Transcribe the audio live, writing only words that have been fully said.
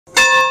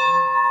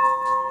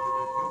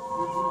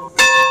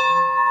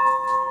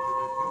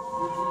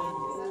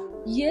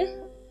ይህ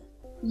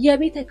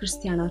የቤተ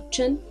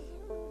ክርስቲያናችን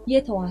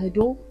የተዋህዶ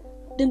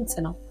ድምጽ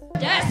ነው።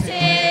 ደስ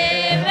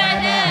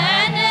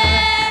ይበለን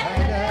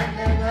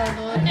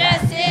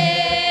ደስ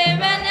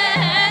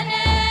ይበለን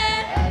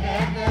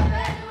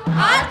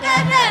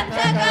አልቀረም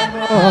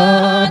ተከብሮ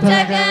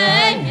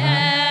ተገኘ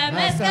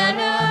መስቀሉ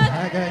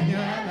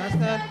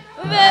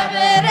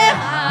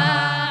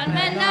በብርሃን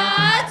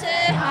መናት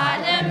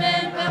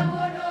ዓለምን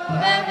በሙሉ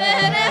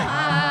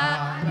በብርሃን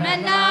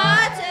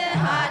መናት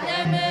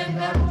ዓለምን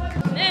በሙሉ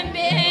ምን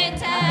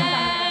ቢተባበሩ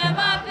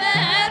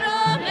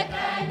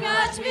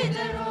ምቀኞች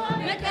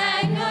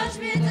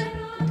ቢጥሩ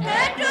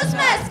ቅዱስ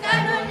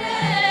መስቀሉን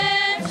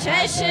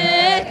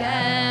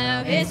ሸሽገው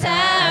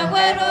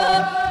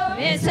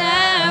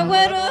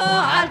ቢሰውሩ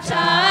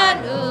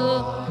አልቻሉ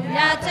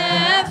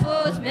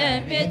ሊያጠፉት ምን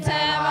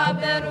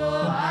ቢተባበሩ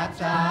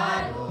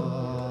አልቻሉ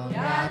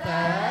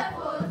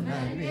ሊያጠፉት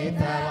ምን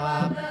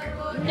ቢተባበሩ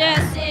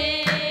ደስ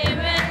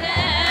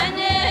ይበለን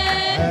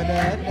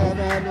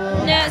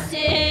ደስ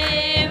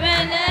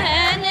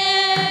ይበለን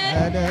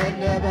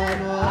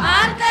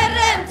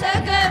አልቀረም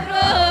ተከብሮ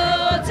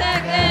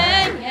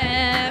ተገኘ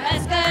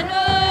መስቀሉ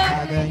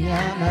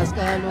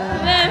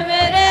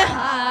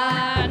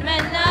በብርሃን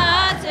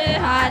መናት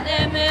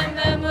ዓለምን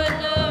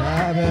በሙሉ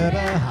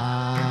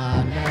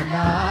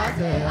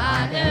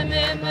ዓለምን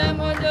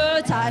በሙሉ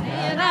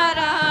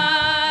ተራራ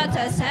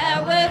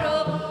ተሰውሮ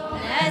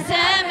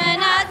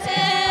ለዘመናት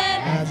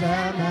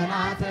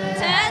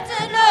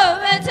ተጥሎ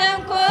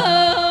በተንኮል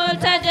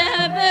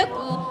ተደብቆ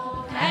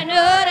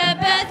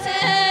ከኖረበት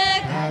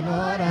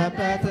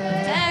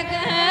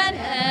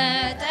ተገለጠ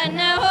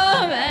እነሆ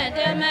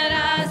በደመራ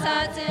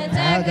እሳት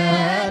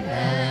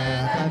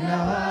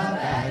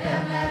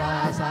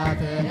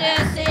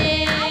ደስ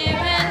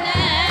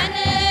ይበለን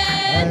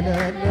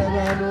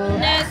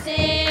ደስ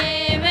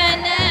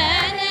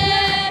ይበለን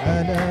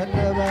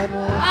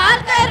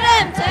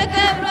አልቀረም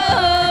ተከብሮ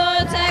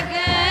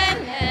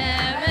ተገኘ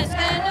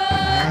መስቀሉ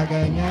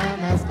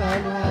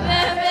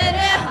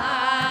በብርሃን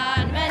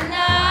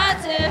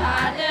መናት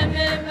ዓለምን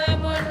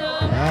በሙሉ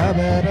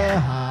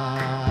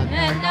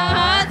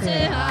መናት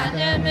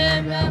ዓለምን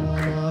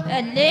በሙሉ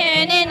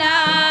እሌኒ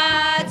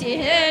ናት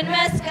ይህን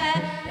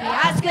መስቀል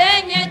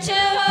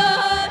ያስገኘችው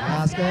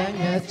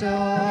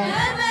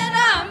በምዕራብ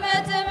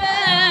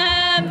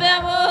በጥበብ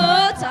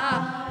በቦታ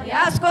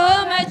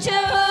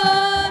ያስቆመችው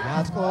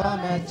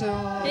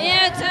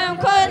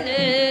የተንኮልን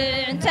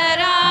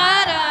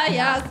ተራራ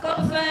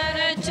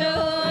ያስቆፈረችው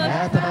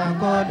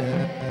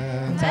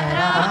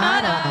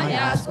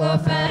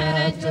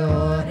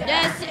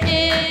ደስ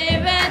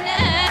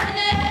ይበለን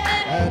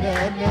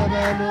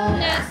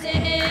ደስ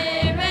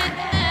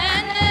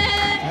ይበለን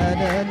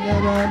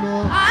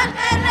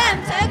አልቀረም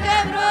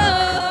ተከብሮ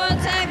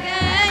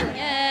ተገኘ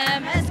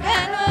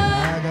መስቀሉ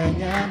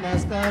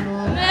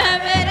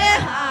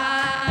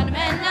በብርሃን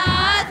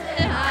መናት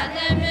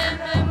ዓለምን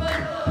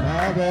በሙሉ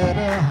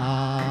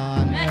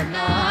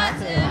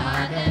መናት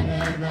ዓለምን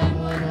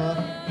በሙሉ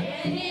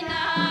እሌኒ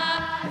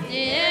ናት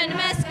ይህን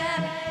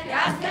መስቀል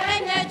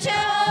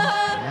ያስገኘችው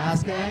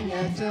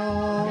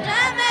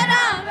በምዕራብ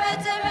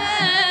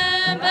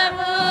በጥበብ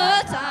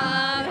በቦታ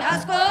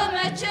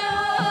ያስቆመችው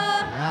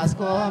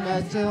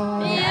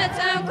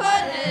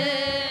የተንኮልን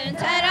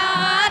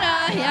ተራራ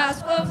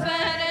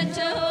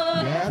ያስቆፈረችው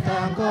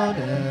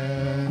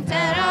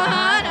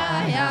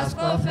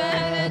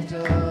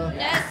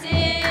ደስ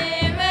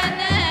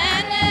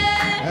ይበለን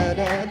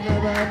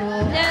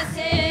ደስ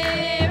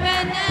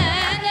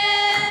ይበለን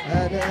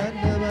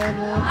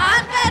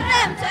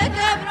አልቀረም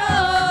ተከብሮ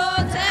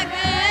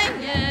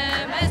ተገኘ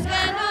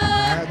መስቀሉ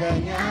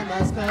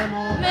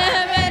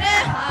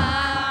በብርሃን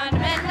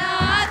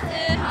መናት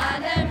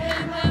ዓለምን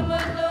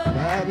በሙሉ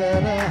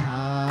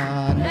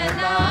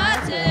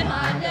መናት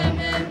ዓለምን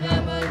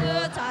በሙሉ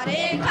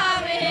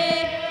ታሪካዊ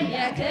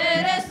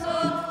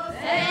የክርስቶስ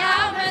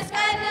ሕያው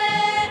መስቀል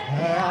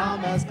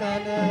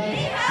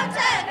ይኸው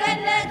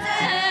ተገለጠ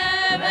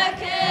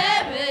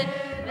በክብር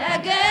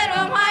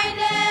በግሩም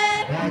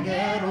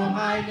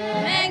ኃይል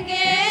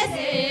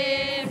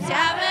ምንጊዜም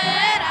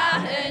ሲያበራ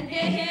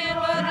እንዲህ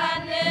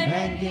ይኖራል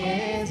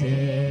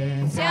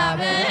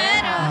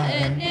ሲያበራ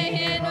እንዲህ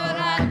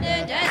ይኖራል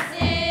ደስ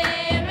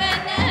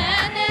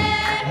ይበለን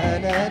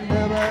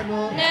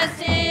ደስ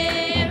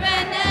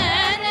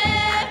ይበለን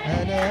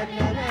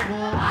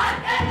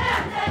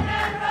አልቀረም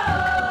ተከብሮ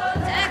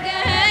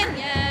ተገኘ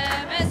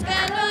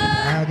መስቀሉ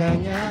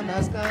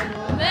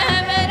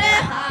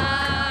በብርሃን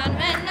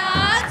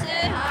መናት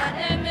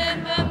ዓለምን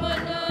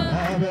በሙሉ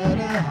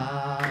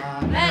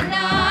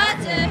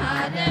መናት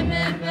ዓለምን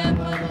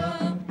በሙሉ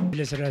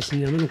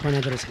ለስራስኛ ምን እንኳን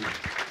አደረሰኝ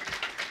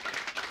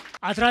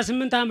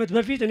 18 ዓመት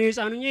በፊት እኔ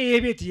ህፃኑኛ ይሄ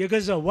ቤት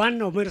የገዛው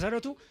ዋናው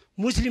መሰረቱ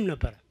ሙስሊም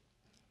ነበር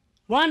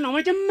ዋናው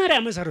መጀመሪያ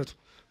መሰረቱ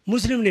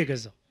ሙስሊም ነው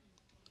የገዛው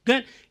ግን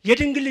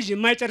የድንግል ልጅ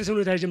የማይጨርስ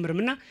ነው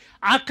ታጀምርምና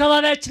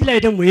አካባቢያችን ላይ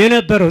ደግሞ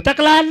የነበረው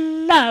ጠቅላላ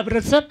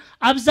ህብረተሰብ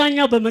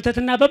አብዛኛው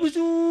በመተትና በብዙ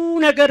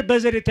ነገር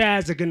በዘር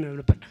የተያያዘ ግን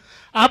ነበር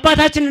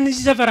አባታችንን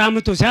እዚህ ሰፈር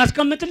አመቶ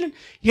ሲያስቀምጥልን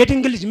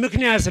የድንግል ልጅ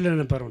ምክንያት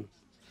ስለነበረው ነው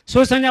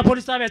ሶስተኛ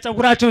ፖሊስ ጣቢያ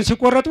ጸጉራቸውን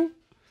ሲቆረጡ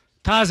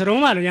ታስረው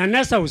ማለት ያን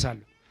ያስታውሳሉ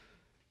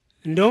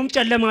እንደውም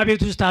ጨለማ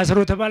ቤት ውስጥ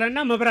ታስረው ተባለና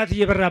መብራት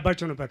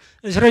እየበራባቸው ነበር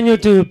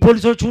እስረኞች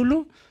ፖሊሶች ሁሉ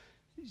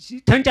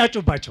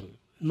ተንጫጩባቸው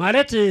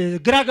ማለት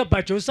ግራ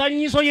ገባቸው እሳኝ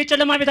ሰው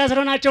የጨለማ ቤት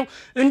ታስረው ናቸው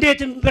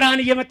እንዴት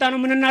ብርሃን እየመጣ ነው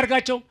ምን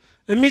እናርጋቸው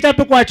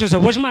የሚጠብቋቸው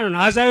ሰዎች ማለት ነው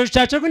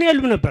አዛዦቻቸው ግን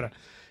የሉም ነበር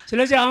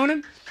ስለዚህ አሁንም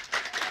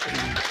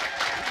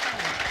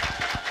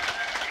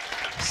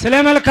ስለ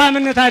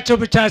መልካምነታቸው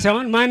ብቻ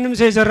ሳይሆን ማንንም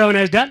ሰው የዘራውን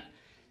ያጭዳል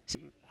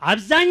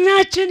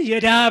አብዛኛችን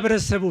የደሃ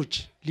ህብረተሰቦች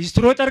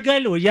ሊስትሮ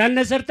ጠርገል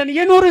ወያነ ሰርተን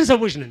የኖርን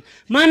ሰዎች ነን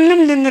ማንንም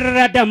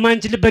ልንረዳዳ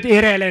ማንችልበት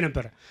ኤሪያ ላይ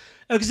ነበር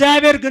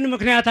እግዚአብሔር ግን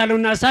ምክንያት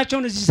አለውና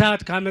እሳቸውን እዚህ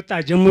ሰዓት ካመጣ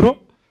ጀምሮ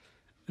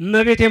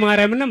እመቤቴ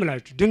ማርያምና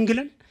ምላችሁ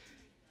ድንግልን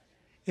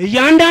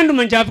እያንዳንዱ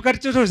መንጃ ፍቃድ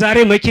ጽፎ ዛሬ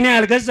መኪና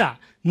ያልገዛ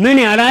ምን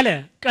ያላለ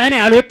ቀን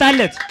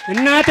ያልወጣለት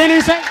እናቴን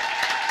ሳይ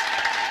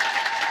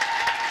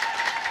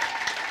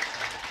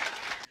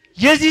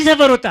የዚህ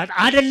ሰፈር ወጣት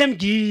አይደለም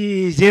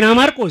ዜና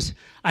ማርቆስ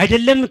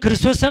አይደለም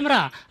ክርስቶስ ሰምራ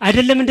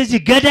አይደለም እንደዚህ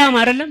ገዳም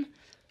አይደለም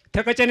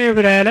ተቀጨኔ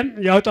ብራያለም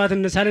ያውጣት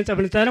እንሳለን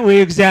ጸብልታለን ወይ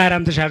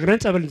እግዚአብሔርም ተሻግረን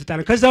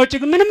ጸብልታለን ከዛ ውጪ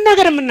ግን ምንም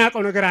ነገር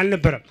የምናቀው ነገር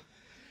አልነበረም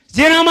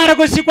ዜና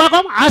ማርቆስ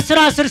ሲቋቋም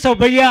 10 ሰው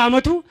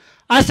በየአመቱ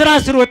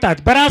 10 ወጣት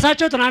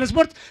በራሳቸው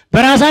ትራንስፖርት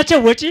በራሳቸው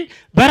ወጪ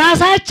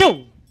በራሳቸው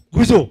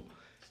ጉዞ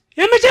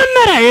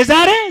የመጀመሪያ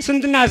የዛሬ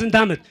ስንትና ስንት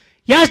አመት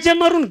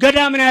ያስጀመሩን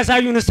ገዳምን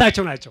ያሳዩን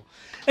እሳቸው ናቸው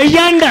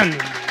እያንዳንዱ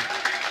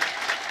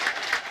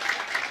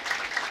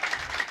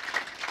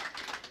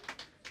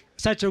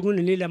እሳቸው ግን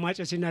እኔ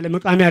ለማጨስና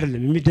ለመቃሚ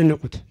አይደለም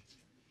የሚደነቁት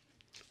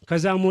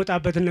ከዛ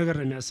ሞጣበትን ነገር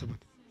ነው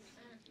የሚያስቡት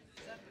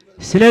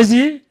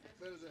ስለዚህ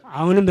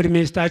አሁንም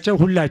እድሜስታቸው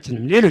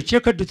ሁላችንም ሌሎች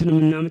የከዱትንም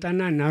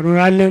እናመጣና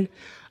እናኖራለን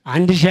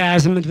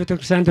 1028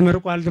 ቤተክርስቲያን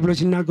ተመርቋል ተብሎ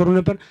ሲናገሩ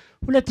ነበር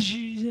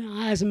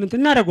 2028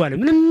 እናደርጋለን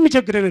ምንም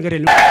የሚቸግረ ነገር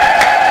የለም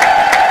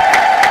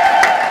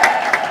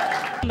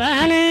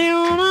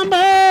ባሌው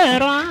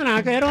መንበሯን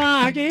አገሯ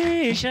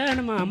ጊሸን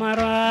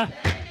ማማሯ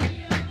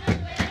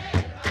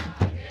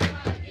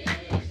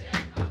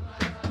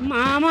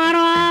ማማሯ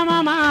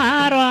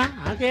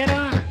አገሯ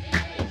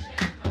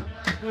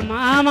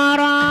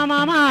ማማሯ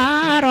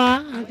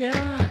አገሯ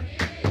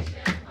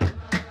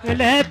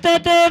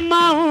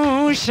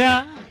ለተጠማውሻ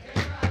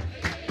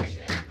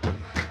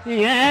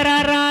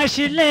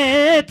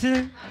የራራሽለት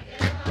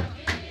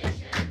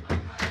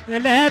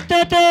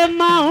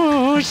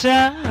ለተጠማውሻ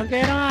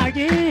አገሯ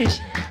ጊሽ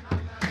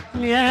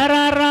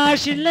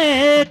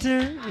የራራሽለት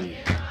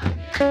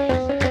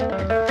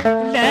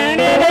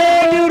ለኔ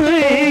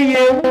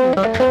ለዩሪየው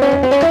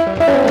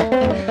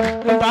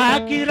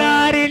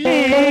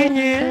ባኪራሪልኝ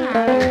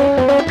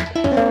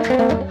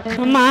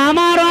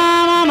ማማሯ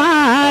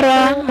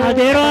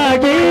አገሯ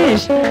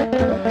ጊሽ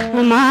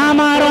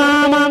ማማሯ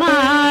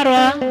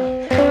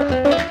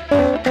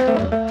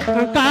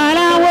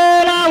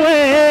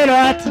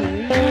ካላወላወሏት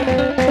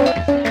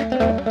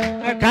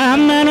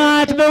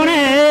ካመኗት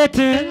በእውነት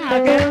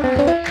አገሯ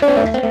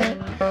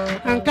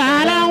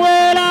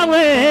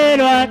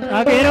ካላወላወሏት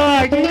አገሯ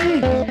ጊሽ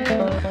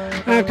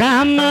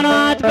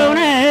ካመኗት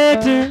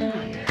በእውነት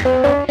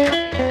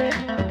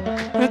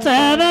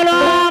ጸበሏ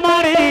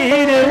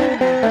ማሪን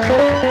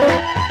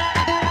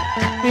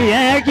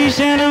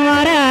የጊሸን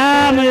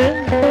ማርያም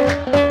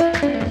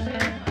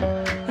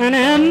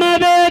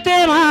እመቤቴ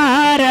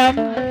ማርያም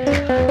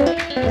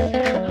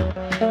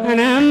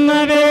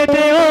እመቤቴ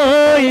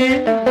ሆይ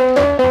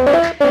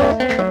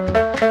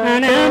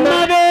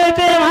እመቤቴ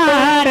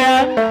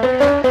ማርያም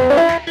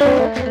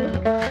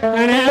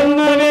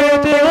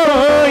እመቤቴ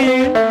ሆይ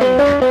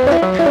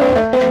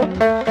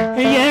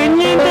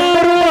የእኝን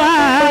ጥሩ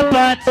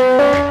አባት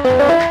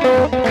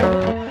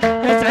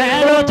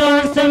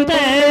ጸሎቷን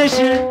ሰምተሽ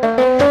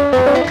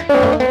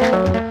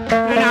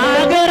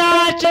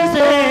አገራችን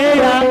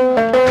ሰላም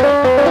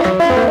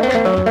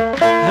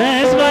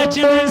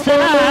ሕዝባችንን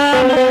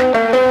ሰላም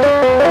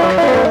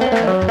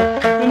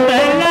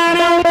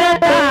በላነው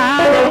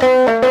ጠጣነው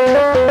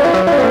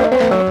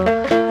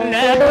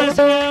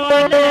ለበስነው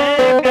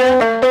አለቀ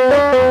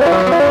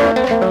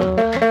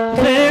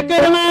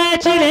ፍቅር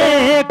መች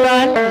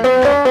ይልቃል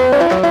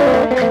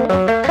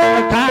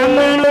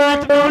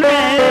ካመኗት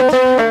በእውነት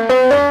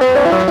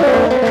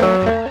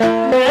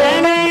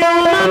ለልዩ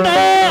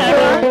መንበሯ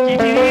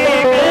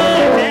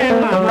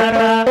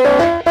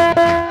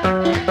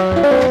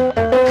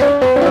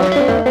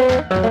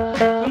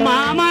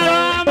ማማሯ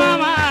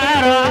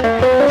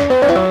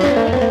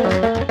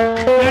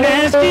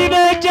እስኪ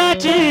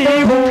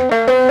በእጃችሁ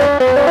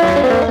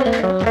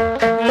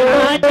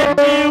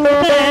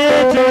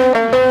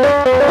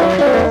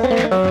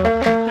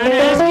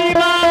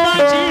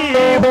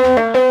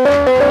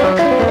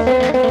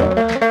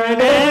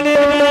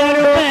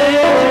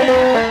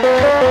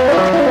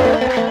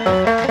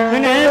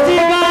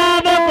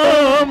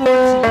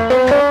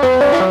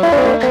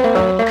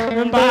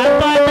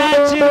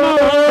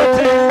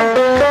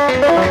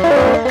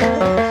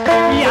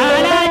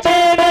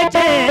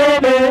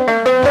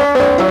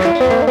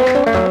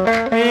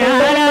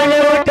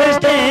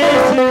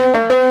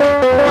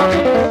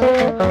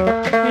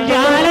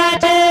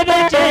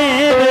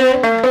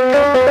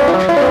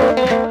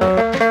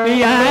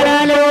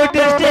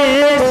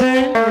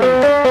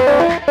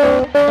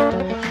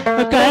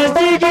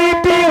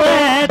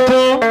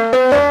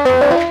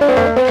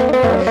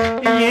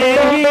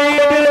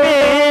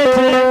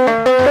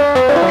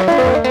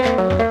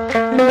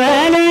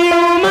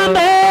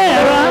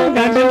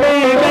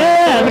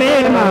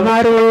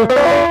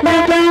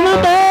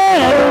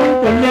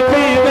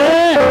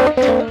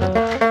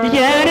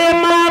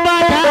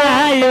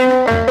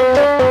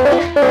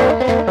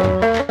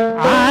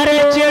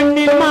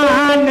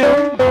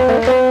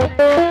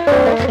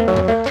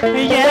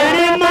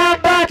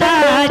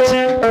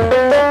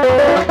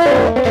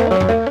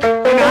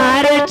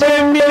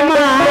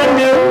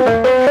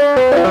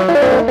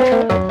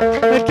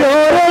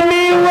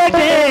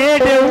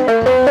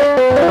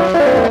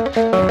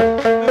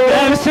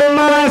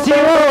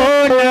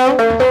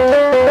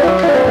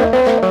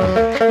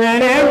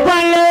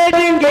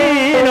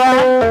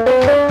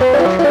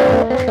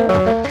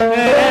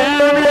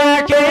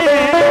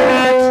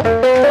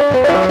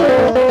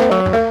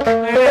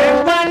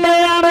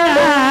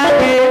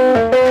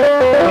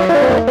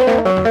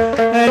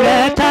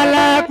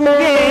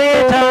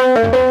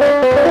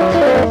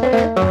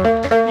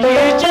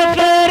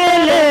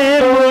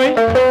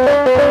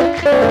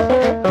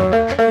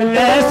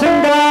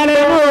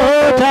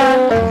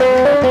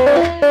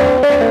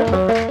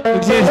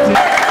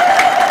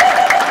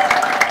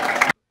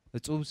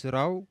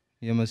ስራው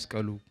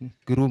የመስቀሉ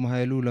ግሩም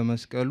ኃይሉ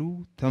ለመስቀሉ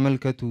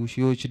ተመልከቱ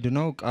ሺዎች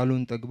ድነው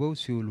ቃሉን ጠግበው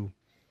ሲውሉ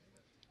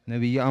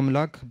ነብይ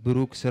አምላክ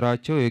ብሩክ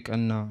ስራቸው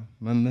የቀና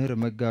መምህር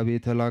መጋቤ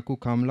ተላኩ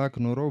ከአምላክ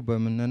ኖረው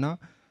በመነና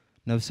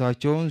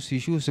ነፍሳቸውን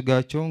ሲሹ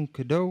ስጋቸውን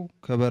ክደው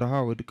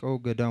ከበረሃ ወድቀው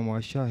ገዳም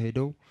ዋሻ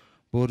ሄደው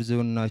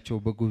በወርዘውናቸው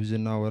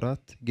በጉብዝና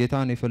ወራት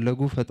ጌታን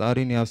የፈለጉ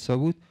ፈጣሪን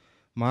ያሰቡት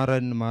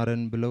ማረን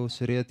ማረን ብለው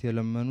ስርየት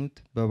የለመኑት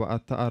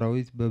በበአታ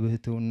አራዊት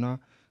በብህተውና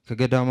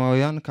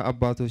ከገዳማውያን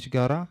ከአባቶች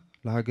ጋራ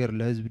ለሀገር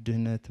ለህዝብ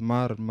ድህነት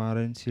ማር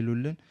ማረን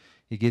ሲሉልን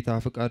የጌታ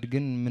ፍቃድ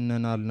ግን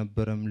ምንና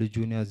አልነበረም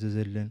ልጁን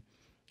ያዘዘልን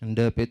እንደ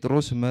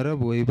ጴጥሮስ መረብ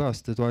ወይባ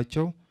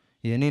አስተቷቸው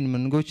የኔን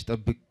መንጎች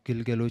ጠብቅ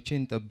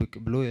ግልገሎቼን ጠብቅ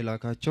ብሎ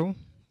የላካቸው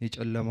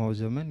የጨለማው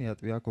ዘመን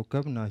ያጥቢያ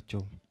ኮከብ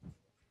ናቸው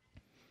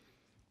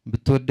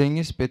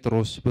ብትወደኝስ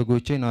ጴጥሮስ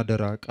በጎቼን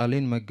አደራ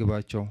ቃሌን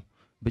መግባቸው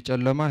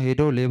በጨለማ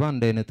ሄደው ሌባ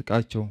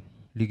እንዳይነጥቃቸው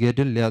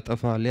ሊገድል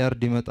ሊያጠፋ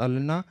ሊያርድ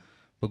ይመጣልና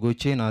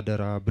በጎቼን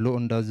አደራ ብሎ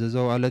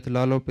እንዳዘዘው አለት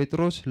ላለው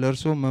ጴጥሮስ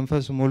ለርሶ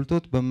መንፈስ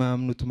ሞልቶት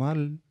በማያምኑት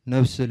መሃል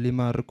ነፍስ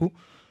ሊማርኩ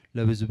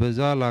ለብዝበዛ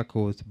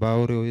ላከውት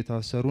ባውሬው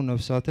የታሰሩ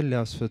ነፍሳትን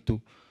ሊያስፈቱ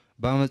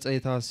በአመጻ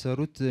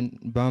የታሰሩት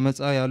በአመጻ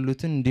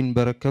ያሉትን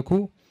እንዲንበረከኩ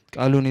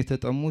ቃሉን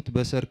የተጠሙት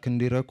በሰርክ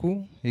እንዲረኩ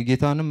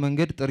የጌታንም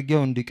መንገድ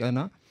ጥርጊያው እንዲቀና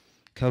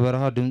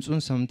ከበረሃ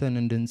ድምጹን ሰምተን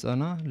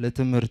እንድንጸና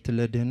ለትምህርት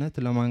ለድህነት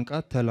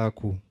ለማንቃት ተላኩ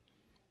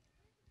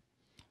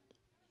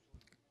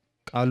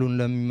ቃሉን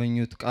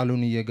ለሚመኙት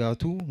ቃሉን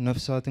እየጋቱ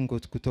ነፍሳትን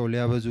ኮትኩተው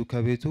ሊያበዙ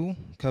ከቤቱ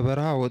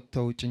ከበረሃ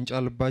ወጥተው ጭንጫ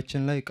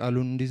ልባችን ላይ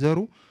ቃሉን እንዲዘሩ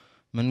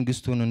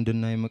መንግስቱን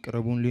እንድናይ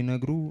መቅረቡን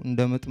ሊነግሩ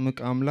እንደ መጥምቅ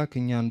አምላክ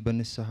እኛን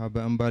በንስሐ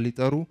በእንባ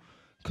ሊጠሩ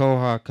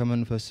ከውሃ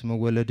ከመንፈስ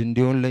መወለድ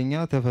እንዲሆን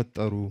ለኛ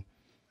ተፈጠሩ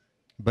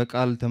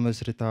በቃል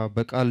ተመስርታ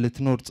በቃል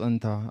ልትኖር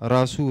ጸንታ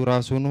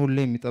ራሱን ሁሌ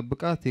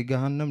የሚጠብቃት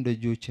የገሃነም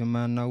ደጆች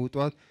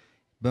የማያናውጧት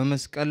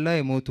በመስቀል ላይ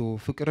ሞቶ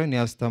ፍቅርን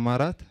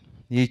ያስተማራት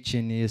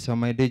ይህችን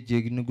የሰማይ ደጅ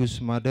የንጉስ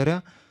ማደሪያ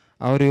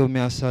አውሬው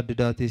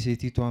የሚያሳድዳት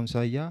የሴቲቱ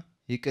አምሳያ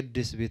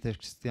የቅድስ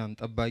ቤተክርስቲያን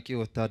ጠባቂ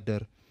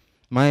ወታደር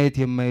ማየት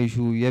የማይሹ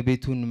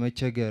የቤቱን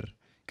መቸገር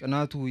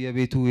ቅናቱ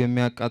የቤቱ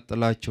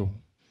የሚያቃጥላቸው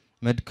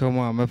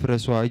መድከሟ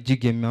መፍረሷ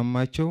እጅግ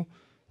የሚያማቸው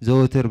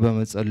ዘወትር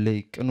በመጸለይ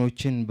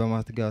ቅኖችን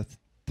በማትጋት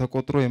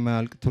ተቆጥሮ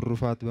የማያልቅ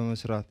ትሩፋት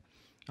በመስራት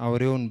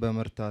አውሬውን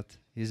በመርታት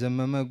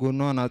የዘመመ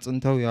ጎኗን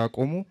አጽንተው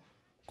ያቆሙ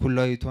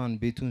ኩላይቷን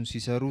ቤቱን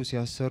ሲሰሩ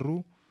ሲያሰሩ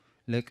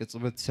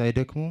ለቅጽበት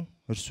ሳይደክሙ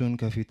እርሱን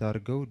ከፊት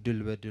አርገው ድል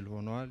በድል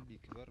ሆነዋል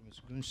ይክበር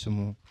ምስጉን ስሙ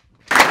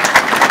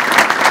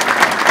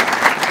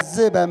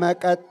እዚህ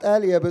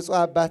በመቀጠል የብፁዕ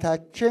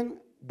አባታችን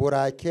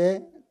ቡራኬ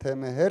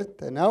ትምህርት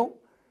ነው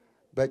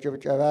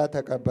በጭብጨባ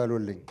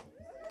ተቀበሉልኝ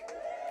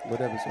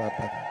ወደ ብፁዕ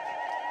አባታችን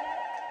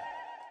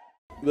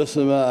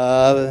በስመ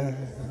አብ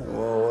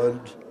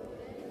ወወልድ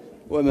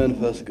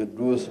ወመንፈስ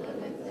ቅዱስ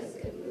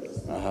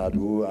አሐዱ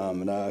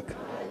አምላክ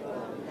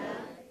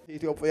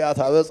ኢትዮጵያ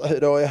ታበጽሕ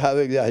ደዌ ሀበ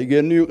እግዚአብሔር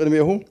ይገንዩ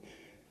ቅድሜሁ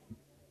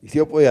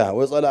ኢትዮጵያ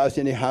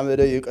ወጸላእትኒ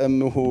ሐመደ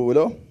ይቀምሁ ብሎ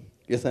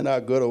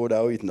የተናገረው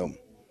ዳዊት ነው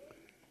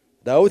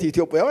ዳዊት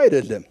ኢትዮጵያዊ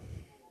አይደለም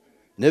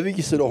ነብይ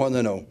ስለሆነ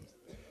ነው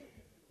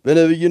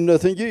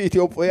በነብይነት እንጂ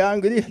ኢትዮጵያ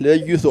እንግዲህ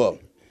ለይቶ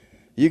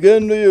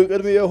ይገንዩ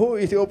ቅድሜሁ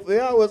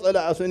ኢትዮጵያ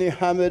ወጸላእትኒ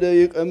ሐመደ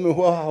ይቀምሁ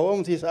ሆም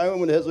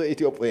ሲሳዩም ለሕዝበ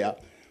ኢትዮጵያ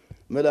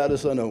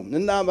መላልሶ ነው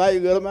እና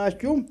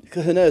ማይገርማችሁ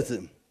ክህነት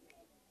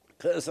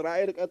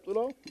ከእስራኤል ቀጥሎ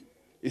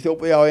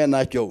ኢትዮጵያውያን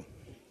ናቸው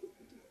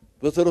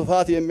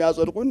በትሩፋት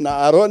የሚያጸድቁና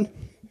አሮን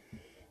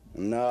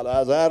እና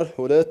አልዓዛር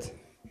 2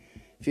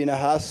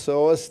 ፊንሐስ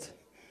 3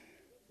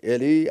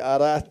 ኤሊ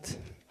 4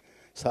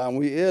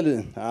 ሳሙኤል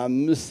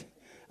 5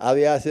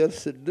 አብያተር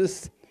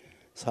 6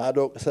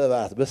 ሳዶቅ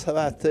 7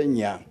 በሰባተኛ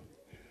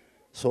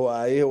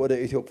ሶአዬ ወደ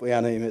ኢትዮጵያ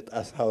ነው የመጣ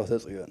ሳውተ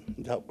ጽዮን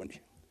ታቆንጂ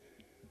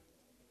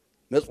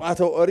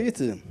መጽዋዕተ ኦሪት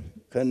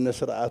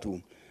ከነስርዓቱ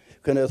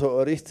ከነተ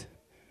ኦሪት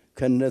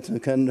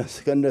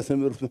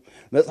ከነትምህርቱ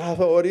መጽሐፈ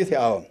ኦሪት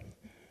ያው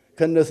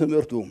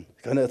ከነትምህርቱ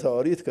ከነተ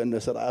ኦሪት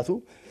ከነስርዓቱ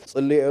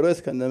ጽልየ ኦሪት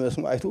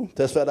ከነመስዋዕቱ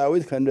ተስፋ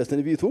ዳዊት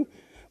ከነትንቢቱ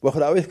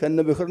በኽራዊት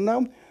ከነብክርና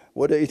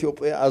ወደ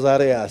ኢትዮጵያ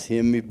አዛሪያስ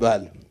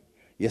የሚባል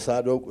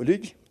የሳዶቅ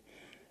ልጅ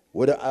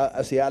ወደ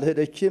እስያ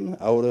አልሄደችም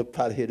አውሮፓ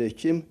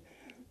አልሄደችም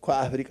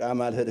ከአፍሪካ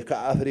ማልሄደ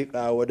ከአፍሪካ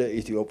ወደ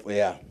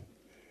ኢትዮጵያ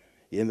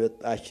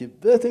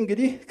የመጣችበት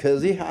እንግዲህ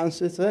ከዚህ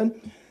አንስተን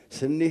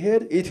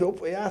ስንሄድ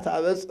ኢትዮጵያ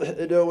ታበጽሕ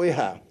እደዊሃ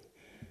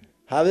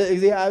ሀበ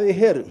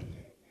እግዚአብሔር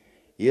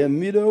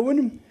የሚለውን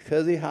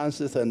ከዚህ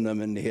አንስተን ነው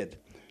የምንሄድ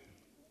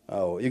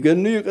አዎ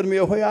ይገንዩ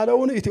ቅድሜሁ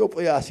ያለውን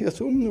ኢትዮጵያ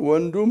ሴቱም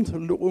ወንዱም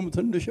ትልቁም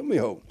ትንሽም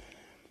ይኸው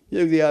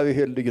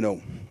የእግዚአብሔር ልጅ ነው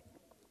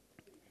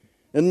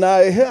እና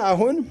ይሄ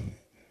አሁን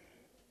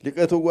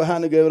ሊቀቱ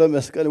ወሃን ገብረ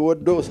መስቀል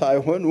ወደው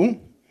ሳይሆኑ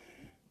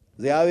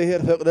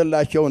እግዚአብሔር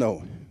ፈቅደላቸው ነው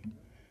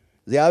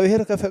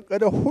እግዚአብሔር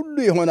ከፈቀደ ሁሉ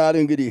ይሆናል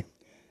እንግዲህ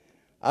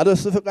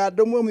አለሱ ፍቃድ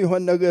ደግሞ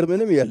የሚሆን ነገር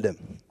ምንም የለም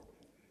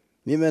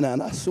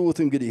ሚመናን አስቡት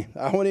እንግዲህ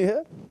አሁን ይሄ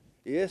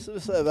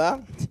የስብሰባ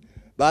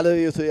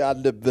ባለቤቱ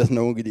ያለበት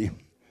ነው እንግዲህ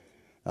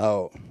አዎ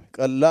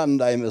ቀላል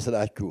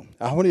እንዳይመስላችሁ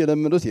አሁን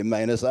የለምኑት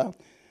የማይነሳ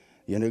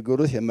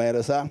የነገሩት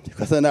የማይረሳ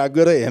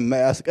ከተናገረ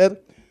የማያስቀር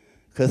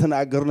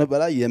ከተናገርን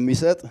በላይ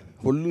የሚሰጥ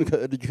ሁሉን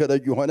ከእጅ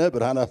ከደጅ ሆነ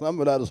ብርሃናት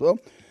አመላልሶ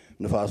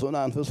ንፋሱን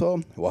አንፍሶ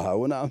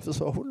ውሃውን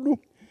አንፍሶ ሁሉ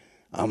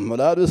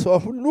አመላልሶ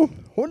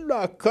ሁሉ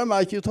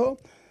አከማችቶ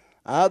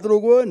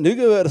አድርጎ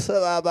ንግበር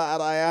ሰብአ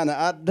በአርአያነ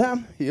አዳም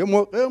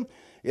የሞቀ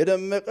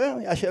የደመቀ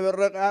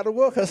ያሸበረቀ አድርጎ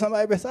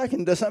ከሰማይ በታች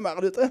እንደ ሰማይ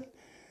አቅልጠህ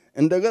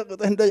እንደ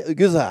ገጥተህ እንደ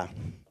ግዛ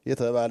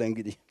የተባለ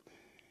እንግዲህ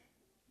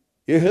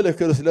ይህ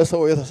ለክርስቶስ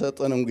ለሰው የተሰጠ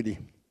ነው እንግዲህ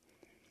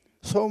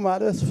ሰው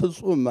ማለት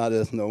ፍጹም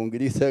ማለት ነው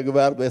እንግዲህ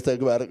ተግባር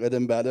በተግባር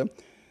ቀደም ባለ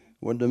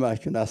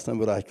ወንድማችን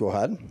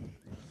አስተምራችኋል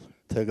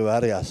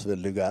ተግባር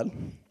ያስፈልጋል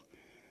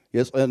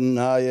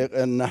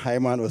የቀና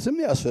ሃይማኖትም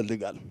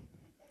ያስፈልጋል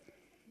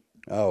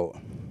አዎ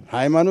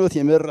ሃይማኖት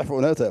የመረፍ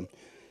እውነተ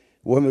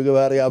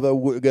ወምግባር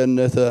ያበውእ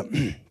ገነተ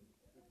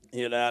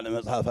ይላል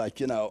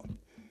መጽሐፋችን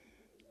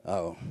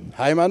አዎ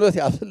ሃይማኖት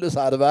ያስልስ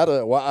አድባር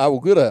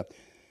ወአውግረ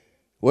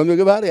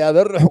ወምግባር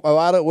ያበርህ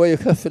ቀዋረ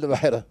ወይከፍል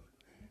ባሕረ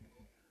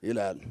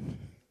ይላል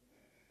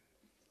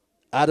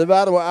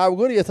አድባር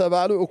ወአውግር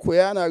የተባሉ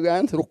እኩያን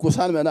አጋንንት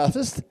ርኩሳን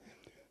መናፍስት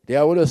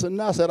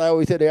ዲያብሎስና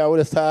ሰራዊት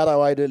ዲያብሎስ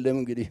ታራው አይደለም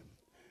እንግዲህ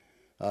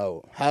አዎ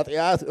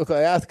ኃጢአት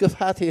እከያት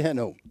ክፋት ይሄ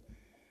ነው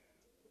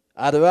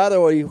አድባር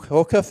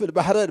ወከፍል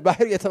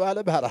ባሕር የተባለ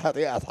ባህር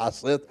ኃጢአት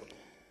ሐሰት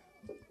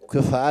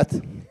ክፋት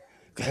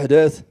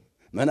ክህደት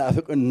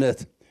መናፍቅነት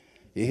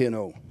ይሄ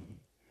ነው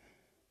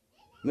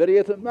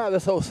መሪየትማ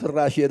በሰው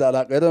ስራሽ ይዳላ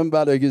ቀደም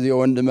ባለ ጊዜ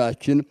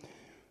ወንድማችን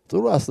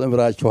ጥሩ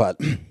አስተምራችኋል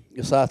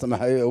እሳት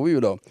ማህየው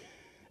ይለው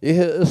ይሄ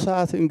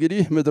እሳት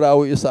እንግዲህ ምድራዊ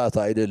እሳት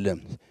አይደለም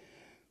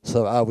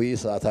ሰብአዊ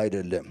እሳት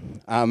አይደለም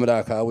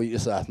አምላካዊ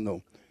እሳት ነው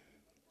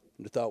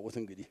እንድታውቁት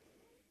እንግዲህ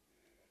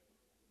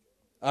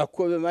አኮ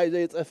በማይ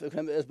ዘይጠፍ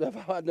ከመስ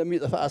በፋዋ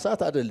እንደሚጠፋ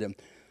እሳት አይደለም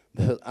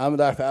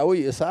አምላካዊ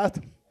እሳት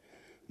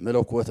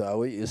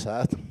መለኮታዊ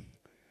እሳት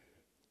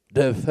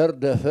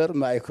ደፈር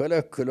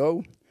ማይከለክለው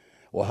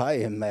ውሃ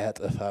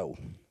የማያጠፋው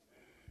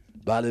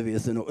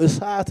ባለቤት ነው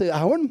እሳት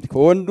አሁን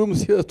ከወንዱም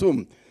ሴቱም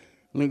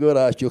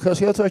ንገራችሁ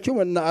ከሴቶቹም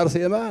እና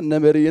አርሴማ እና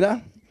መሪና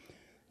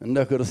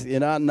እና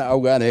ክርስቲና እና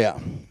አውጋንያ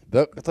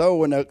በቅተው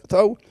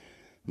ነቅተው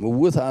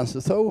ምውት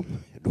አንስተው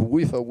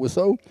ድውይ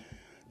ፈውሰው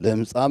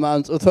ለምጻም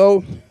አንጽተው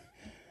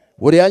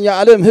ወዲያኛ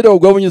ዓለም ሄደው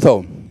ጎብኝተው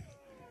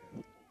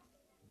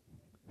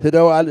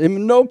ሄደው ዓለም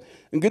ነው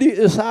እንግዲህ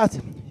እሳት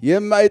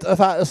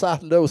የማይጠፋ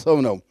እሳት ለውሰው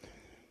ነው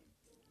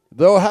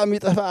በውሃ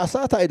የሚጠፋ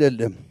እሳት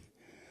አይደለም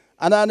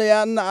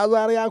አናንያና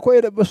አዛርያ እኮ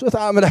የለበሱት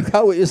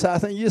አምላካዊ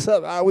እሳት እንጂ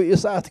ሰብአዊ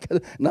እሳት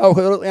ነው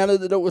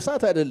ያነደው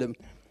እሳት አይደለም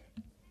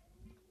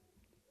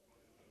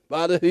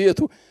ባለህይወቱ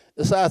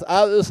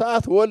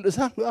እሳት ወልድ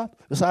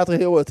እሳት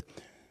ህይወት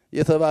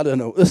የተባለ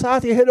ነው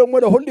እሳት ይሄ ደግሞ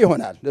ለሁሉ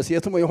ይሆናል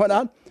ለሴቱም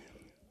ይሆናል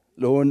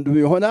ለወንዱም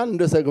ይሆናል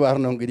እንደ ተግባር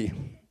ነው እንግዲህ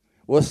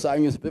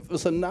ወሳኙ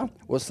በፍስና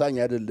ወሳኝ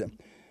አይደለም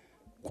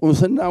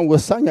ቁምስና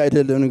ወሳኝ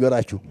አይደለም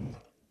ንገራችሁ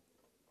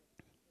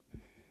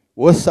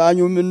ወሳኙ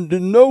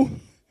ምንድነው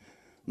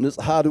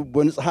ንጽሐ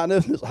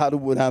ነፍስ ንጽሐ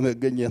ልቦና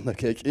መገኘት ነው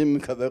ከቂም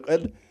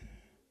ከበቀል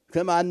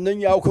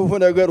ከማንኛው ክፉ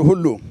ነገር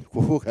ሁሉ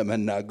ክፉ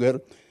ከመናገር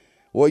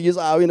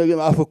ወይዛዊ ነገር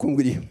ማፈኩ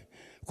እንግዲህ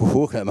ክፉ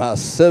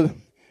ከማሰብ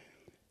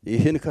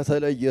ይህን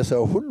ከተለየ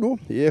ሰው ሁሉ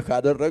ይሄ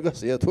ካደረገ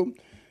ሴቱም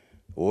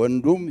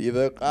ወንዱም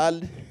ይበቃል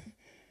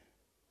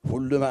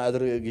ሁሉ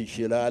ማድረግ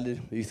ይችላል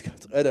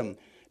ይተቀደም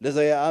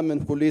ለዘያምን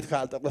ሁሉ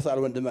ይተካልጠቀሳል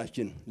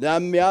ወንድማችን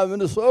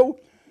ለሚያምን ሰው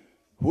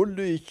ሁሉ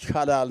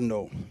ይቻላል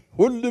ነው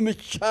ሁሉም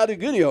ይቻል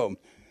ግን ይኸው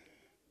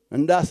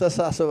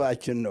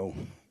እንዳስተሳሰባችን ነው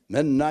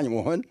መናኝ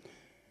መሆን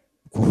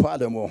ኩፋ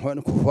ለመሆን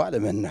ኩፋ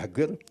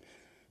ለመናገር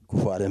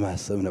ኩፋ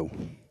ለማሰብ ነው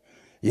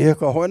ይሄ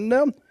ከሆነ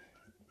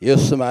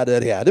የሱ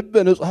ማደሪያ ልበ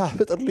ንጹህ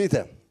ፍጥር ሊተ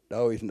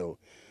ዳዊት ነው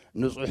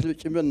ንጹህ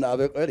ልጭምና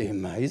በቀል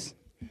የማይዝ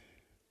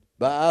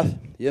በአፍ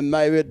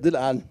የማይበድል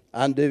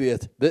አንድ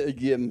ቤት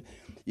በእጅ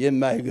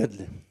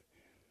የማይገድል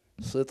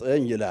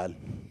ስጠኝ ይላል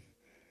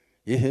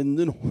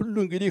ይህንን ሁሉ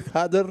እንግዲህ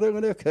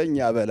ካደረግነ ከኛ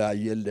በላይ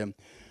የለም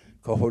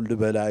ከሁሉ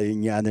በላይ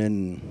እኛ ነን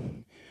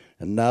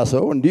እና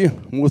ሰው እንዲህ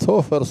ሙቶ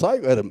ፈርሶ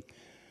አይቀርም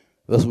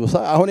በስብሳ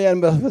አሁን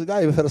ያን በፈስ ጋር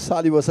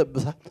ይፈርሳል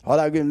ይወሰብሳል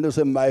ኋላ ግን ልብስ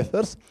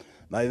የማይፈርስ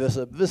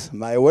ማይበሰብስ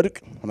ማይወድቅ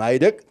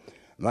ማይደቅ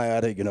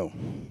ማያረግ ነው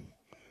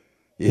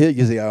ይሄ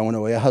ጊዜያው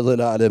ነው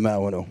ያዘለ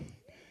ዓለማው ነው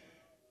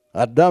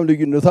አዳም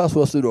ልጅነቱ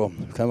አስወስዶ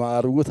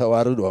ከማዕረጉ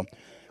ተዋርዶ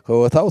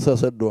ከወታው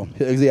ተሰዶ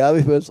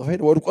እግዚአብሔር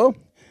በጽፈት ወድቆ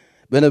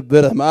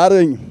በነበረ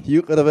ማረኝ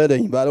ይቅር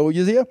በለኝ ባለው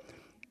ጊዜ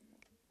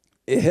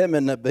ይሄ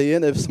ምን ነበር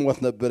የነፍስ ሞት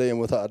ነበር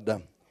የሞተ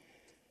አዳም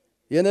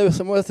የነፍስ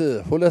ሞት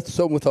ሁለት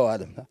ሰው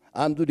ሙተዋል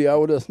አንዱ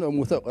ዲያብሎስ ነው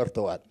ሙተ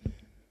ቀርተዋል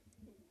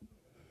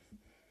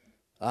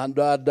አንዱ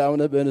አዳም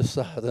ነው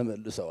በንስሐ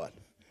ተመልሰዋል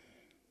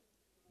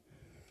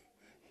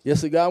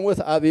የሥጋ ሞት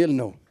አቤል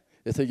ነው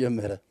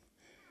የተጀመረ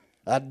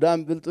አዳም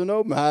ብልጥ ነው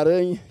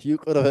ማረኝ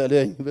ይቅር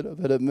በለኝ ብሎ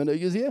በለመነ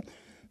ጊዜ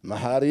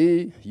መሐሪ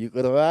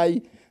ይቅር ባይ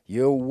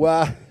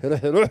የዋህ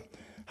ርህሩህ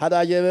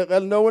ሐዳጀ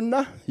በቀል ነውና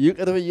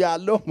ይቅር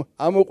ብያለሁ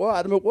አምቆ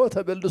አድምቆ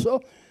ተበልሶ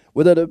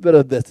ወደ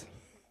ነበረበት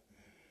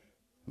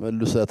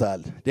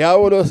መልሶታል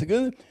ዲያብሎስ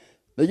ግን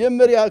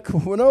መጀመሪያ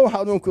ክፉ ነው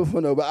ሐኑን ክፉ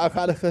ነው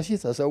በአካል ከሲ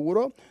ተሰውሮ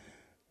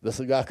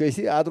በሥጋ ከሲ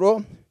አድሮ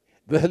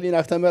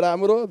በህሊናክ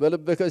ተመራምሮ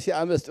በልበከ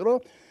ሲአመስጥሮ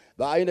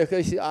በአይነከ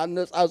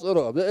ሲአነጻጽሮ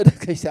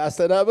በእደከ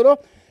ሲአስተናብሮ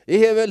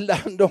ይሄ በላ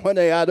እንደሆነ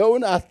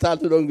ያለውን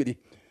አታልሎ እንግዲህ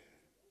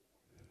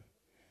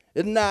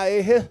እና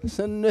ይሄ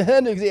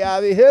ስንህን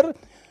እግዚአብሔር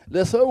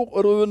ለሰው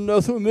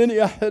ቅርብነቱ ምን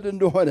ያህል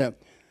እንደሆነ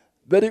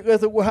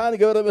በድቀት ውሃን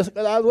ገብረ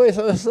መስቀል አድሮ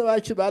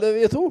የሰበሰባችሁ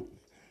ባለቤቱ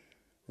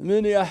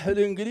ምን ያህል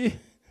እንግዲህ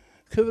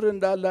ክብር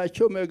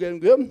እንዳላቸው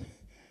መገምገም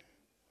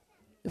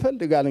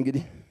ይፈልጋል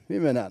እንግዲህ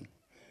ይመናል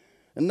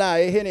እና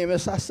ይሄን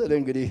የመሳሰለ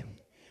እንግዲህ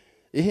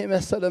ይሄ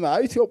መሰለማ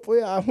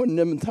ኢትዮጵያ አሁን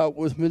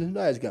እንደምታውቁት ምን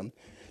ነው አይዝጋም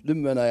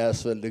ልመና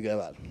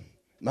ያስፈልጋል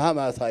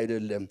ማማት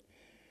አይደለም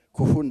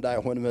ክፉ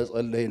እንዳይሆን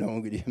መጸለይ ነው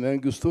እንግዲህ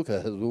መንግስቱ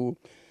ከህዝቡ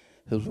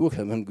ህዝቡ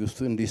ከመንግስቱ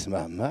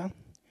እንዲስማማ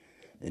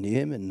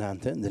እኔም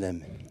እናንተ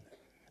እንለምን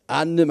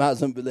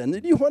አንማዝም ብለን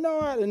እንዲህ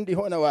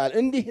ሆነዋል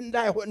እንዲህ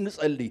እንዳይሆን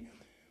እንጸልይ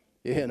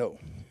ይሄ ነው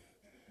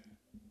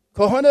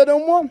ከሆነ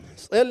ደግሞ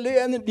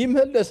ጸልየን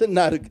እንዲመለስ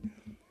እናርግ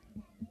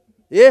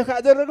ይሄ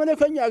ካደረገን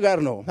ከኛ ጋር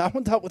ነው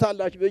አሁን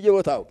ታውቁታላችሁ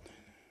በየቦታው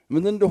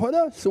ምን እንደሆነ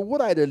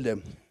ስውር አይደለም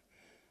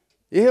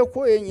ይሄ እኮ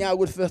የኛ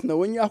ጉድፈት ነው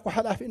እኛ እኮ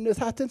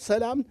ኃላፊነታችን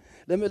ሰላም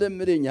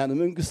ለመለመደኛ ነው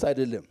መንግስት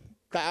አይደለም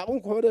ከአቁም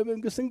ከሆነ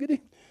መንግስት እንግዲህ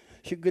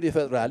ችግር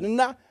ይፈጥራል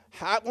እና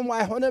አቁም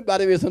አይሆነ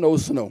ባለቤቱ ነው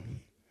እሱ ነው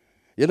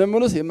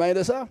የለምኑት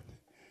የማይረሳ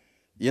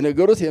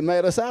የነገሩት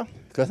የማይረሳ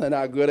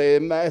ከተናገረ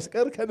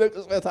የማይስቀር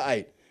ከበቅጽበት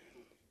አይን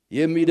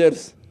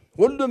የሚደርስ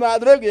ሁሉ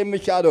ማድረግ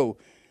የሚቻለው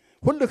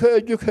ሁሉ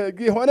ከእጁ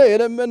የሆነ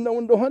የለመነው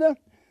እንደሆነ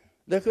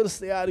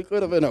ለክርስቲያን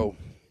ቅርብ ነው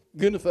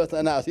ግን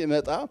ፈተና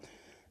ሲመጣ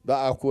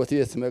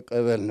በአኮቴት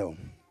መቀበል ነው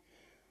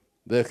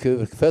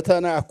በክብር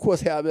ፈተና እኮ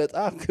ሲያመጣ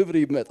ክብር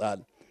ይመጣል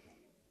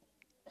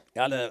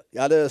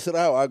ያለ ስራ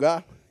ዋጋ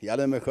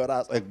ያለ መከራ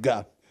ጸጋ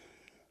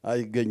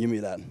አይገኝም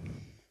ይላል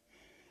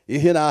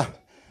ይሄና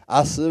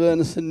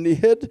አስበን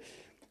ስንሄድ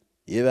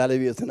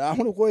የባለቤትን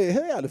አሁን እኮ ይሄ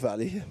ያልፋል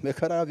ይሄ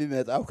መከራ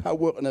ቢመጣው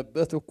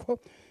ካወቅነበት እኮ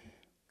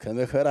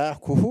ከመከራ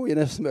ክፉ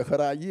የነፍስ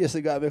መከራ እንጂ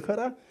የሥጋ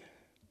መከራ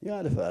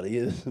ያልፋል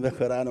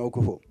የመከራ ነው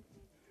ክፉ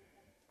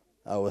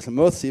አወስ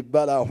ሞት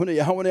ሲባል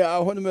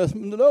አሁን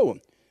መስምንለው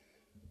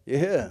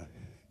ይሄ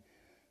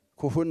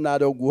ክፉና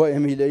ደጉ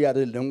የሚለይ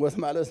አይደለም ሞት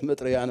ማለት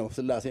መጥሪያ ነው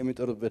ስላሴ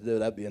የሚጠሩበት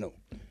ደብዳቤ ነው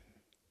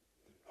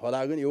ኋላ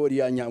ግን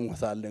የወዲያኛ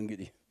ሞት አለ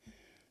እንግዲህ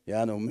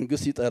ያ ነው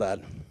መንግስት ይጠራል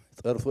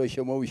ጠርቶ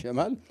ይሸመው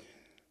ይሸማል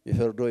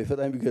ይፈርዶ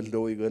ይፈጣን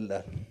ቢገልደው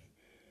ይገላል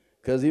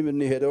ከዚህ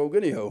ምን ሄደው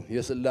ግን ይሄው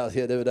የስላሴ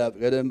ደብዳቤ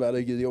ቀደም ባለ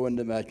ጊዜ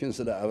ወንድማችን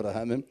ስለ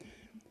አብርሃም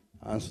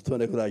አንስቶ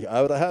ነግራጅ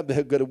አብርሃም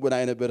በሕገ ልቡና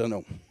አይነበረ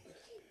ነው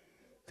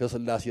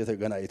ከስላሴ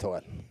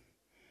ተገናኝተዋል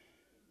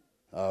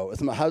አው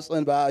እስማ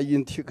ሐፀን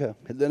ባይንቲከ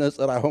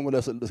ለነጽራሁም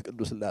ለስልስ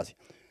ቅዱስ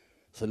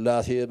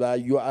ስላሴ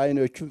ባዩ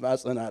አይኖቹ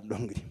ማጸናለሁ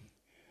እንግዲህ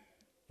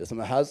እስማ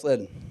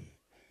ሐፀን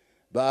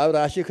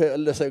በአብራሽ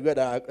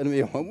ከለሰገዳ አቅንሜ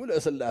ሆሙ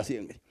ለስላሴ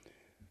እንግዲህ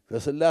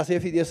ከስላሴ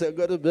ፊት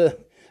የሰገዱ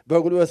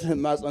በጉልበት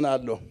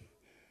ማጸናለሁ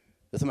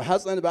እስማ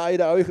ሐፀን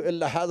ባይዳዊ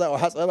ለሐዛ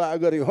ወሐፀባ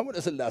አገር ይሆሙ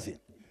ለስላሴ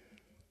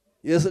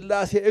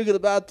የስላሴ እግር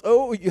ባጠው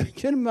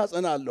እጆችን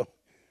ማጸናለሁ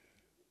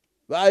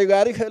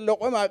ባይጋሪ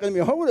ከለቆም አቅንሜ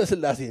ሆሙ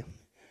ለስላሴ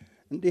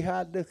እንዲህ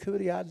ያለ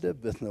ክብር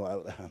ያለበት ነው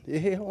አብርሃም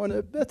ይሄ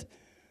ሆነበት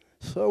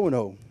ሰው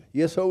ነው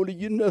የሰው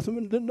ልጅነቱ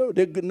ምንድነው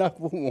ደግና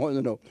ክፉ መሆን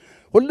ነው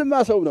ሁሉም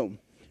ሰው ነው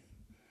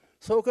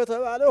ሰው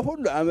ከተባለ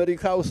ሁሉ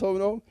አሜሪካው ሰው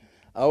ነው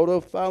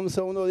አውሮፓም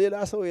ሰው ነው ሌላ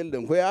ሰው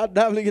የለም ወይ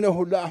አዳም ልጅ ነው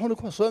ሁሉ አሁን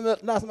እኮ ሰው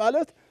መጥላት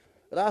ማለት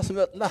ራስ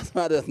መጥላት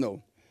ማለት ነው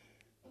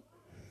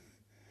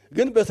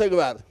ግን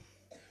በተግባር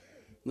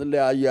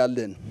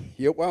እንለያያለን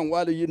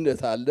የቋንቋ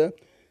ልዩነት አለ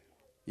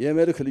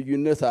የመልክ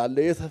ልዩነት አለ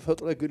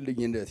የተፈጥሮ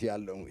ግልኝነት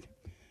ያለው እንግዲህ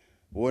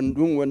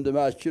ወንዱም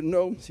ወንድማችን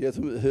ነው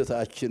ሴቱም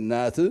እህታችን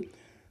ናት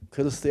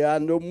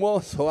ክርስቲያን ደግሞ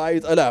ሰው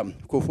አይጠላም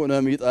ክፉ ነው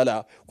የሚጠላ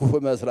ክፉ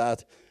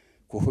መስራት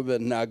ክፉ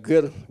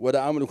መናገር ወደ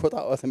አምልኮ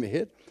ጣዖት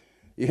መሄድ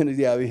ይሄን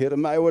እግዚአብሔር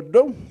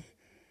የማይወደው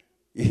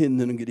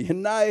ይሄንን እንግዲህ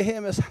እና ይሄ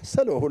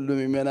መሳሰለው ሁሉም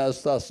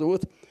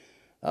የሚያናስታስቡት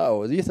አዎ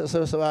እዚህ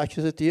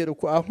ተሰብስባችሁ ስትሄድ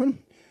እኮ አሁን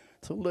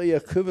ትሎ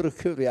የክብር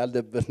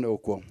ያለበት ነው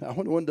እኮ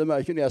አሁን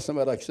ወንድማችን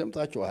ያስተማራችሁ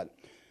ሰምታችኋል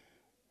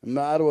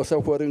ማር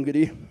ወሰኮር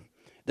እንግዲህ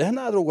ደህና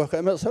አድርጎ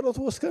ከመሰረቱ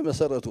እስከ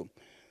መሰረቱ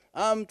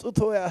አምጥቶ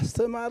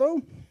ያስተማረው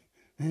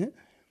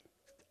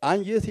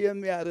አንጀት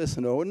የሚያርስ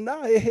ነውና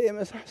ይሄ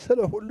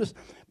የመሳሰለው ሁሉ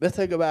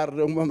በተግባር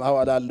ደግሞ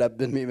ማዋል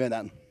አለብን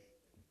ሚመናን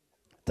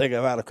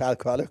ተግባር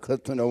ካልካለ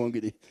ከቱ ነው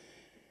እንግዲህ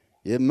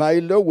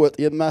የማይለወጥ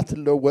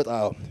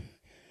የማትለወጣው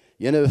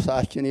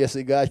የነፍሳችን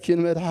የስጋችን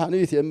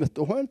መድኃኒት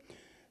የምትሆን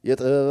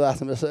የጥበባት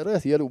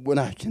መሰረት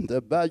የልቡናችን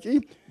ጠባቂ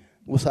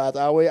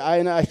ውሳጣዊ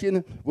አይናችን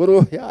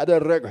ብሩህ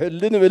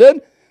ያደረግልን ብለን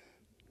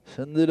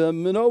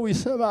ስንለምነው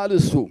ይሰማል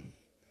እሱ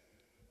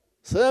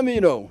ሰሚ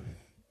ነው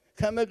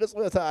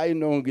ከመቅጽበት አይን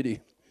ነው እንግዲህ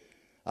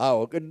አዎ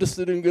ቅድስት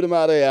ድንግል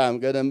ማርያም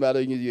ቀደም ባለ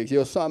ጊዜ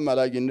የሷ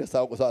አማላጅነት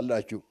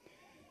ታውቁታላችሁ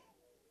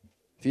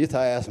ፊት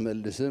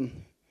አያስመልስም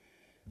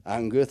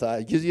አንገት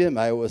ጊዜም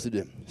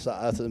አይወስድም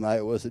ሰዓትም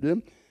አይወስድም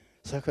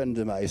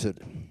ሰከንድም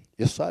አይስድም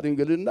የሷ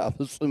ድንግልና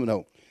ፍጹም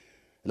ነው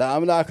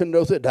ለአምላክ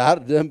እንደው ዳር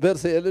ደንበር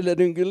ስለሌለ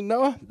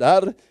ለድንግልናዋ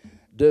ዳር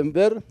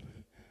ደንበር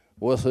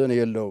ወሰን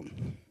የለውም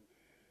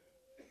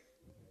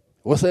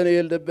ወሰን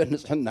የለበት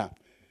ንጽህና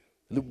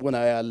ልቦና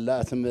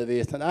ያላት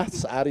እመቤት ናት።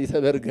 ጻሪተ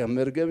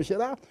መርገም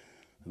ሽራ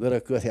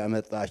በረከት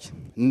ያመጣች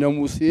እነ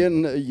ሙሴ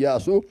እነ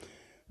ኢያሱ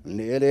እነ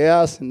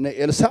ኤልያስ እነ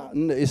ኤልሳ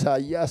እነ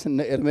ኢሳይያስ እነ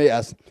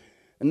ኤርምያስ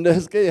እነ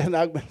ሕዝቅኤል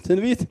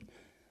ትንቢት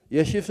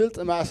የሽፍልጥ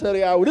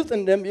ማሰሪያ ውልጥ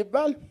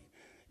እንደሚባል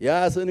ያ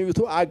ትንቢቱ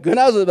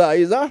አገናዝባ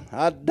ይዛ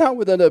አዳም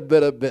ወደ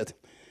ነበረበት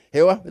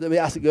ሔዋን ወደ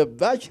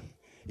ያስገባች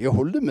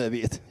የሁሉ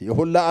እመቤት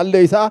የሁሉ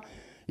አለይታ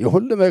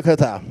የሁሉ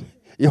መከታ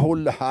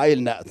የሁሉ ኃይል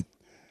ናት።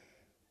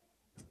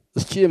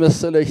 እስኪ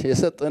መሰለሽ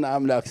የሰጠን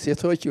አምላክ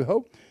ሴቶች ይኸው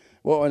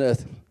በእውነት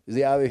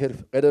እግዚአብሔር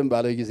ቀደም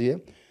ባለ ጊዜ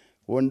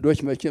ወንዶች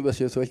መቼ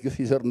በሴቶች ግፍ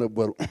ይሰር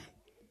ነበሩ።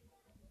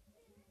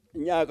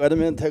 እኛ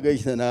ቀድመን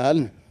ተገኝተናል።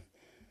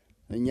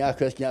 እኛ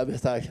ከኛ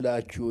በታች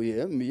ናችሁ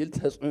የሚል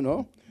ተጽዕኖ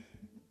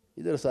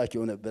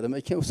ይደርሳቸው ነበር።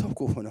 መቼም ሰው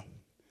ክፉ ነው።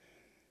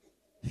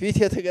 ፊት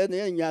የተገኘ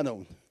እኛ ነው።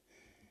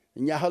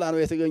 እኛ ኋላ ነው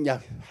የተገኘ።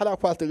 ኋላ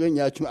እኮ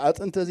አልተገኛችሁም።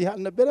 አጥንት እዚህ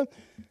አልነበረም።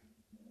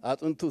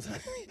 አጥንቱ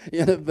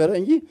የነበረ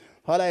እንጂ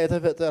ኋላ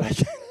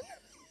የተፈጠራችሁ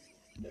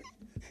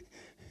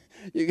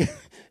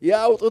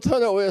ያውጥቶ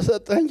ነው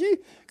የሰጠ እንጂ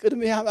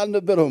ቅድሚያ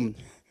አልነበረውም።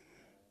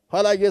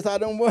 ኋላ ጌታ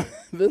ደግሞ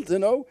ብልጥ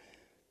ነው።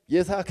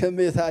 ጌታ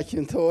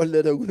ከሜታችን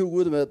ተወለደ፣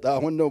 ጉድ መጣ።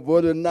 አሁን ነው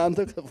ቦል እናንተ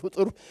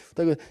ከፍጡር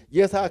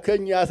ጌታ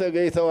ከኛ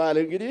ተገኝተዋል።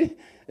 እንግዲህ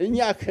እኛ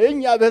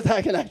ከኛ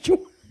በታች ናችሁ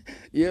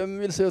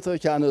የሚል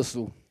ሴቶች አነሱ።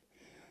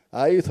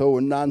 አይ ተው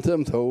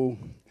እናንተም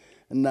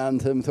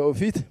ተው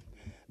ፊት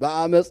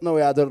በአመጽ ነው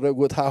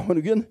ያደረጉት። አሁን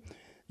ግን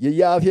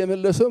የያፍ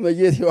የመለሰው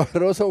መየት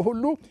የወረሰው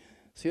ሁሉ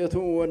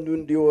ሴቱን ወንዱ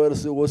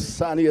እንዲወርስ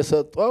ውሳኔ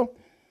የሰጠው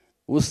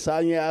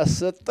ውሳኔ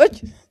ያሰጠች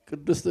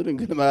ቅድስት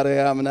ድንግል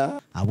ማርያም ናት።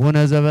 አቡነ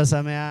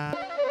ዘበሰማያት